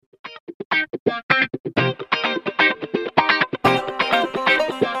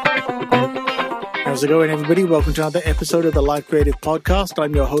How's it going, everybody? Welcome to another episode of the Life Creative Podcast.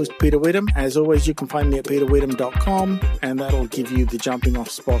 I'm your host, Peter Whittam. As always, you can find me at peterwhittam.com, and that'll give you the jumping off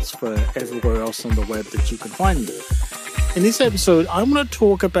spots for everywhere else on the web that you can find me. In this episode, I want to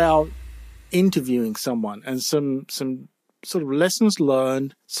talk about interviewing someone and some sort of lessons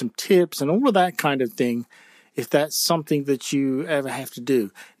learned, some tips, and all of that kind of thing, if that's something that you ever have to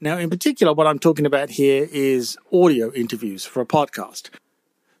do. Now, in particular, what I'm talking about here is audio interviews for a podcast.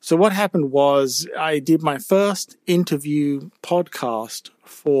 So what happened was I did my first interview podcast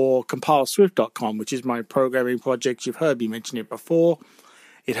for CompileSwift.com, which is my programming project. You've heard me mention it before.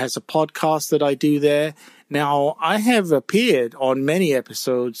 It has a podcast that I do there. Now, I have appeared on many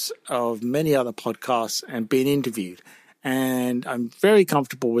episodes of many other podcasts and been interviewed, and I'm very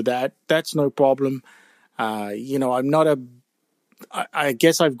comfortable with that. That's no problem. I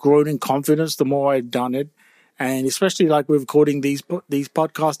guess I've grown in confidence the more I've done it. And especially like we're recording these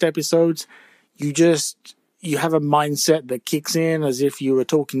podcast episodes, you have a mindset that kicks in as if you were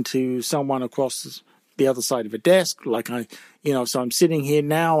talking to someone across the other side of a desk. So I'm sitting here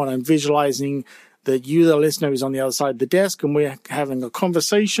now and I'm visualizing that you, the listener, is on the other side of the desk and we're having a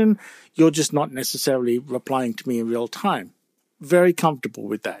conversation. You're just not necessarily replying to me in real time. Very comfortable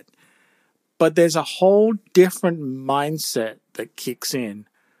with that. But there's a whole different mindset that kicks in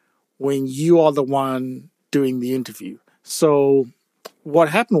when you are the one doing the interview. So what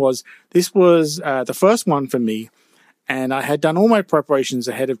happened was, this was the first one for me, and I had done all my preparations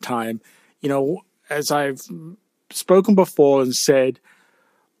ahead of time. As I've spoken before and said,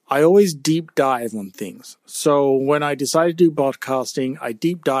 I always deep dive on things. So when I decided to do podcasting, I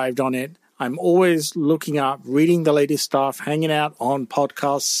deep dived on it. I'm always looking up, reading the latest stuff, hanging out on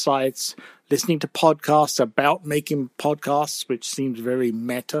podcast sites, listening to podcasts about making podcasts, which seems very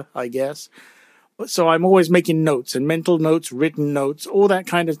meta, I guess. So I'm always making notes and mental notes, written notes, all that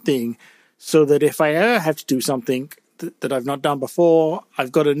kind of thing, so that if I ever have to do something that I've not done before,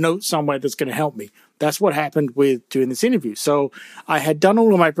 I've got a note somewhere that's going to help me. That's what happened with doing this interview. So I had done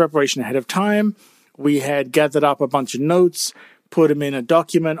all of my preparation ahead of time. We had gathered up a bunch of notes, put them in a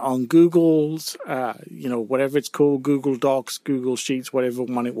document on Google's, whatever it's called, Google Docs, Google Sheets, whatever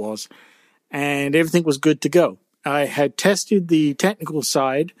one it was. And everything was good to go. I had tested the technical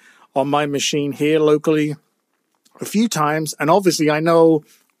side on my machine here locally a few times. And obviously I know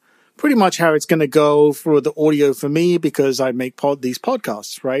pretty much how it's going to go for the audio for me because I make these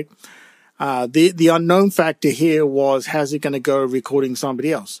podcasts, right? The unknown factor here was, how's it going to go recording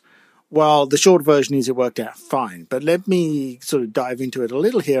somebody else? Well, the short version is it worked out fine. But let me sort of dive into it a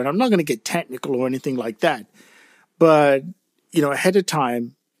little here. And I'm not going to get technical or anything like that. But, ahead of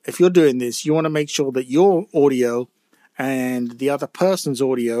time, if you're doing this, you want to make sure that your audio and the other person's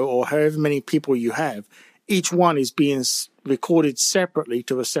audio, or however many people you have, each one is being recorded separately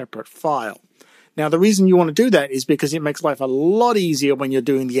to a separate file. Now, the reason you want to do that is because it makes life a lot easier when you're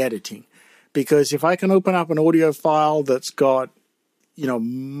doing the editing. Because if I can open up an audio file that's got,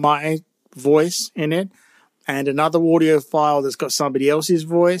 my voice in it, and another audio file that's got somebody else's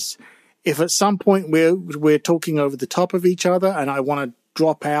voice, if at some point we're talking over the top of each other and I want to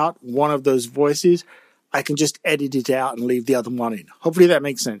drop out one of those voices, I can just edit it out and leave the other one in. Hopefully that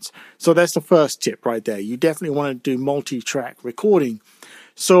makes sense. So that's the first tip right there. You definitely want to do multi-track recording.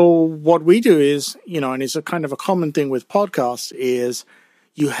 So what we do is, and it's a kind of a common thing with podcasts, is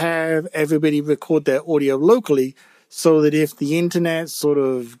you have everybody record their audio locally so that if the internet sort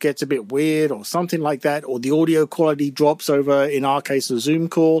of gets a bit weird or something like that, or the audio quality drops over, in our case, a Zoom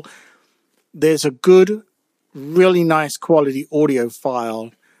call, there's a good, really nice quality audio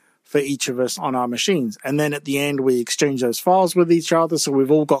file for each of us on our machines. And then at the end, we exchange those files with each other. So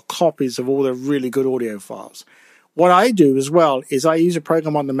we've all got copies of all the really good audio files. What I do as well is I use a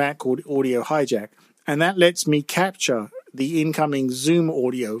program on the Mac called Audio Hijack. And that lets me capture the incoming Zoom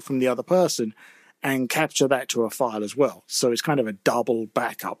audio from the other person and capture that to a file as well. So it's kind of a double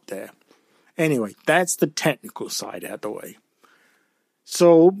backup there. Anyway, that's the technical side out the way.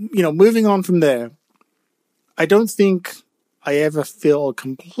 So, moving on from there, I don't think I ever feel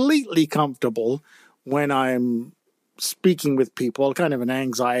completely comfortable when I'm speaking with people, kind of an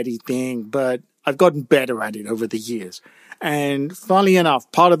anxiety thing, but I've gotten better at it over the years. And funnily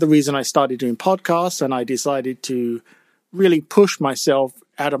enough, part of the reason I started doing podcasts and I decided to really push myself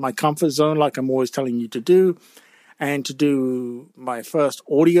out of my comfort zone, like I'm always telling you to do, and to do my first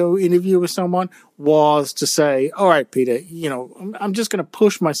audio interview with someone, was to say, all right, Peter, I'm just going to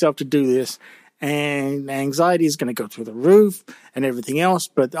push myself to do this. And anxiety is going to go through the roof and everything else.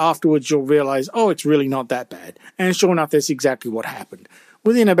 But afterwards, you'll realize, it's really not that bad. And sure enough, that's exactly what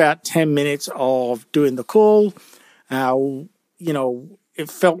within about 10 minutes of doing the call, it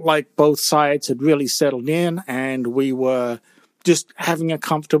felt like both sides had really settled in and we were just having a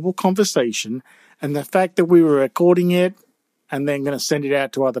comfortable conversation. And the fact that we were recording it and then going to send it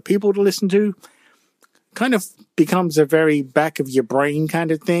out to other people to listen to kind of becomes a very back of your brain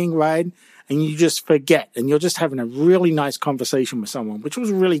kind of thing, right? And you just forget, and you're just having a really nice conversation with someone, which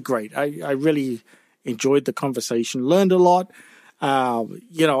was really great. I really enjoyed the conversation, learned a lot,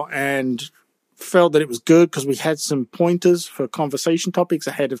 and felt that it was good because we had some pointers for conversation topics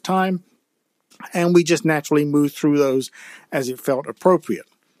ahead of time, and we just naturally moved through those as it felt appropriate.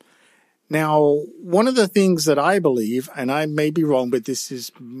 Now, one of the things that I believe, and I may be wrong, but this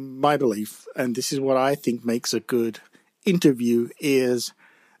is my belief, and this is what I think makes a good interview, is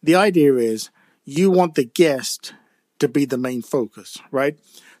the idea is you want the guest to be the main focus, right?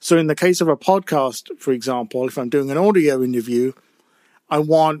 So in the case of a podcast, for example, if I'm doing an audio interview, I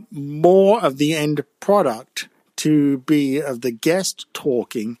want more of the end product to be of the guest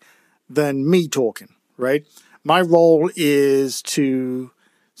talking than me talking, right? My role is to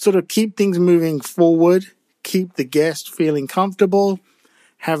sort of keep things moving forward, keep the guest feeling comfortable,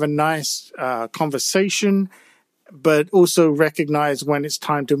 have a nice conversation, but also recognize when it's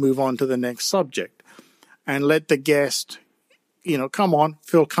time to move on to the next subject and let the guest, come on,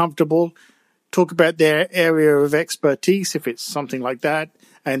 feel comfortable, talk about their area of expertise if it's something like that.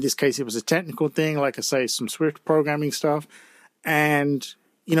 And in this case, it was a technical thing, like I say, some Swift programming stuff, and,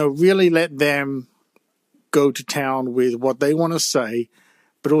 really let them go to town with what they want to say,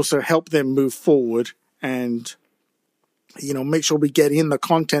 but also help them move forward and, make sure we get in the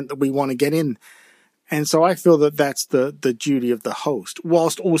content that we want to get in. And so I feel that that's the duty of the host,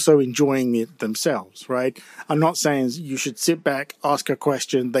 whilst also enjoying it themselves, right? I'm not saying you should sit back, ask a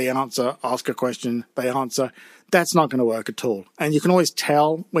question, they answer, ask a question, they answer. That's not going to work at all. And you can always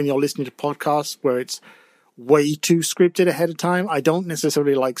tell when you're listening to podcasts where it's way too scripted ahead of time. I don't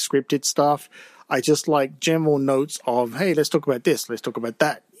necessarily like scripted stuff. I just like general notes of, hey, let's talk about this, let's talk about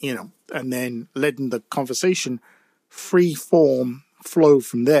that, and then letting the conversation free form flow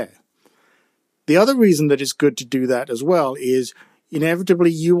from there. The other reason that it's good to do that as well is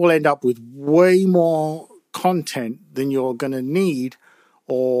inevitably you will end up with way more content than you're going to need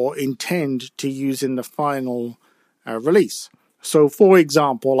or intend to use in the final release. So, for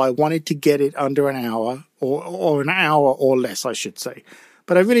example, I wanted to get it under an hour or an hour or less, I should say.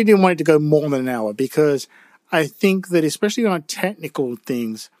 But I really didn't want it to go more than an hour because I think that especially on technical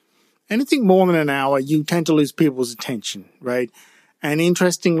things, anything more than an hour, you tend to lose people's attention, right? And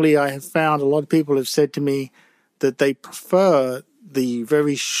interestingly, I have found a lot of people have said to me that they prefer the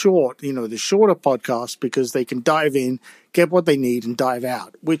very short, the shorter podcasts because they can dive in, get what they need and dive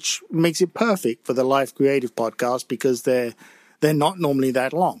out, which makes it perfect for the Life Creative podcast because they're not normally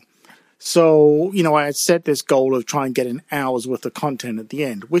that long. So, I had set this goal of trying to get an hour's worth of content at the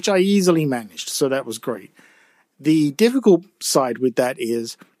end, which I easily managed. So that was great. The difficult side with that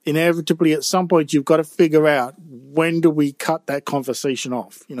is inevitably at some point you've got to figure out when do we cut that conversation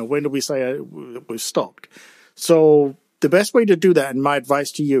off? When do we say we've stopped? So the best way to do that, and my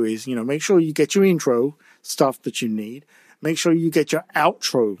advice to you is, make sure you get your intro stuff that you need. Make sure you get your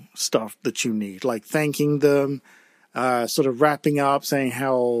outro stuff that you need, like thanking them, sort of wrapping up, saying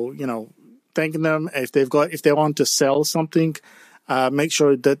how, thanking them if they want to sell something, make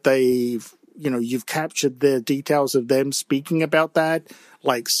sure that you've captured the details of them speaking about that,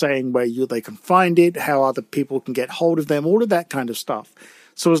 like saying where they can find it, how other people can get hold of them, all of that kind of stuff.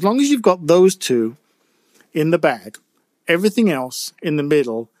 So as long as you've got those two in the bag, everything else in the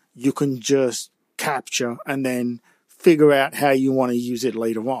middle, you can just capture and then figure out how you want to use it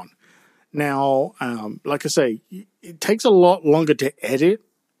later on. Now, like I say, it takes a lot longer to edit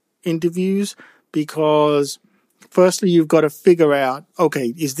interviews because firstly, you've got to figure out,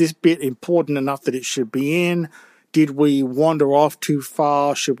 okay, is this bit important enough that it should be in? Did we wander off too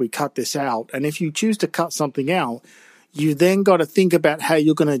far? Should we cut this out? And if you choose to cut something out, you then got to think about how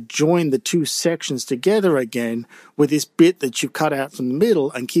you're going to join the two sections together again with this bit that you cut out from the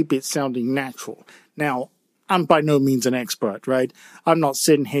middle and keep it sounding natural. Now, I'm by no means an expert, right? I'm not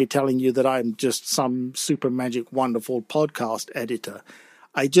sitting here telling you that I'm just some super magic, wonderful podcast editor.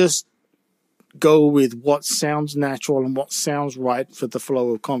 I just go with what sounds natural and what sounds right for the flow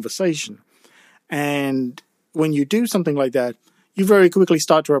of conversation. And when you do something like that, you very quickly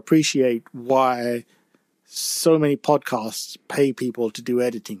start to appreciate why so many podcasts pay people to do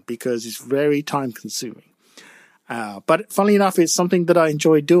editing, because it's very time consuming. But funnily enough, it's something that I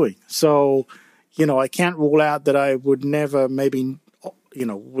enjoy doing. So, I can't rule out that I would never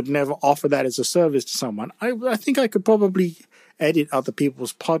offer that as a service to someone. I think I could probably edit other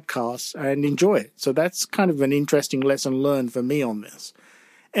people's podcasts and enjoy it. So that's kind of an interesting lesson learned for me on this.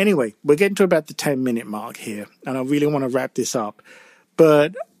 Anyway, we're getting to about the 10-minute mark here, and I really want to wrap this up.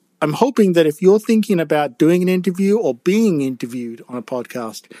 But I'm hoping that if you're thinking about doing an interview or being interviewed on a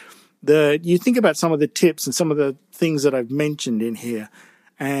podcast, that you think about some of the tips and some of the things that I've mentioned in here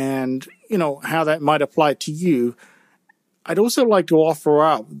and, how that might apply to you. I'd also like to offer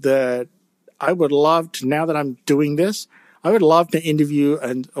up that I would love to, now that I'm doing this, I would love to interview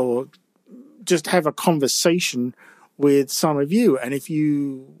or just have a conversation with some of you. And if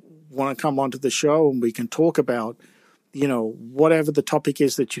you want to come onto the show and we can talk about, whatever the topic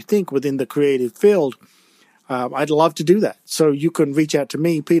is that you think within the creative field, I'd love to do that. So you can reach out to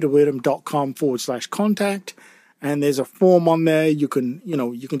me, peterwitham.com/contact. And there's a form on there. You can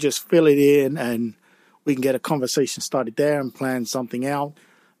just fill it in and we can get a conversation started there and plan something out.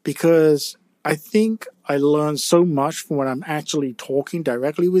 Because I think I learn so much from when I'm actually talking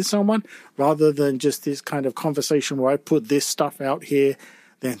directly with someone rather than just this kind of conversation where I put this stuff out here,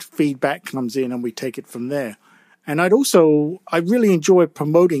 then feedback comes in and we take it from there. And I really enjoy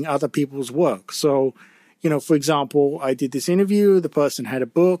promoting other people's work. So, for example, I did this interview, the person had a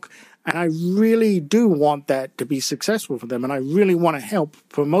book, and I really do want that to be successful for them. And I really want to help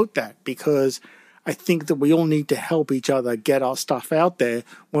promote that because I think that we all need to help each other get our stuff out there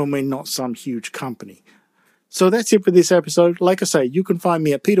when we're not some huge company. So that's it for this episode. Like I say, you can find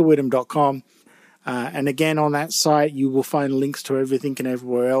me at peterwitham.com. And again, on that site, you will find links to everything and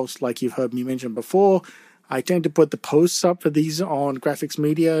everywhere else, like you've heard me mention before. I tend to put the posts up for these on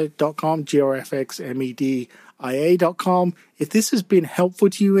graphicsmedia.com, graphicsmedia.com. If this has been helpful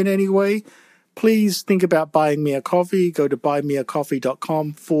to you in any way, please think about buying me a coffee. Go to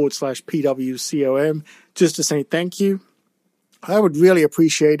buymeacoffee.com/PWCOM just to say thank you. I would really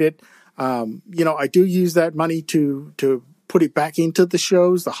appreciate it. I do use that money to put it back into the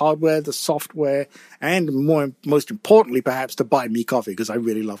shows, the hardware, the software, and most importantly, perhaps, to buy me coffee because I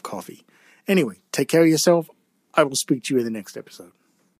really love coffee. Anyway, take care of yourself. I will speak to you in the next episode.